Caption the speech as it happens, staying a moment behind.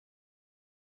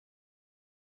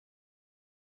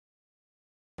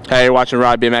Hey, you're watching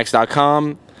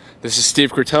RideBMX.com. This is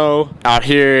Steve Croteau out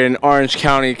here in Orange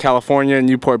County, California,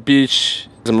 Newport Beach.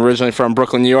 I'm originally from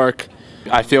Brooklyn, New York.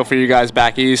 I feel for you guys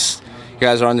back east. You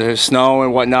guys are under the snow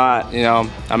and whatnot. You know,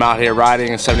 I'm out here riding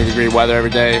in 70-degree weather every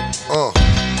day.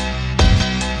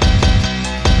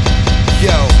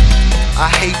 Yo,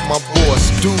 I hate my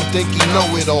boss. Dude think he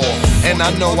know it all, and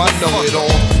I know it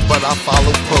all, but I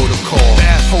follow protocol.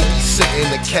 Hope he's sitting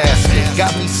in the casket,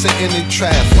 got me sitting in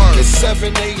traffic at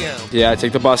 7 a.m. Yeah, I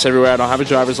take the bus everywhere. I don't have a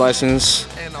driver's license.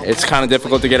 It's kind of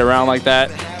difficult to get around like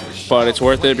that, but it's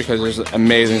worth it because there's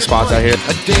amazing spots out here.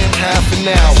 A damn half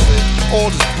an hour, all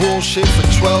this bullshit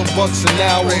for 12 bucks an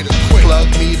hour.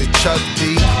 Plug me to Chuck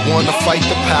D, wanna fight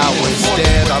the power.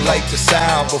 Instead, I like the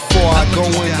sound before I go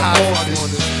in the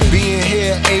office. Being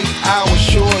here 8 hours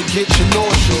sure get you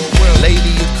nauseous.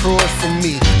 Lady across from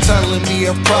me, telling me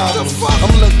a problem.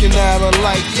 I'm looking at her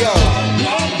like, yo,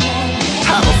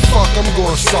 how the fuck I'm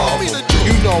gonna solve it?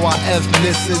 You know our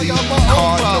ethnicity,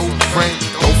 car, no rent,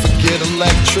 don't forget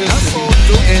electricity,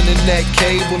 internet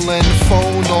cable and the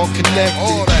phone all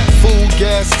connected. Food,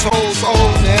 gas, tolls,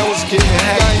 oh now it's getting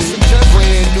hectic.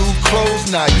 Brand new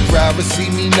clothes, now you rather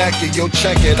see me naked. Yo,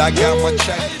 check it, I got my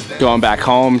check. Going back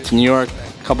home to New York,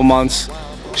 a couple months.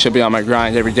 Should be on my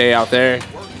grind every day out there.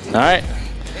 All right,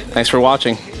 thanks for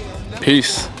watching.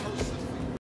 Peace.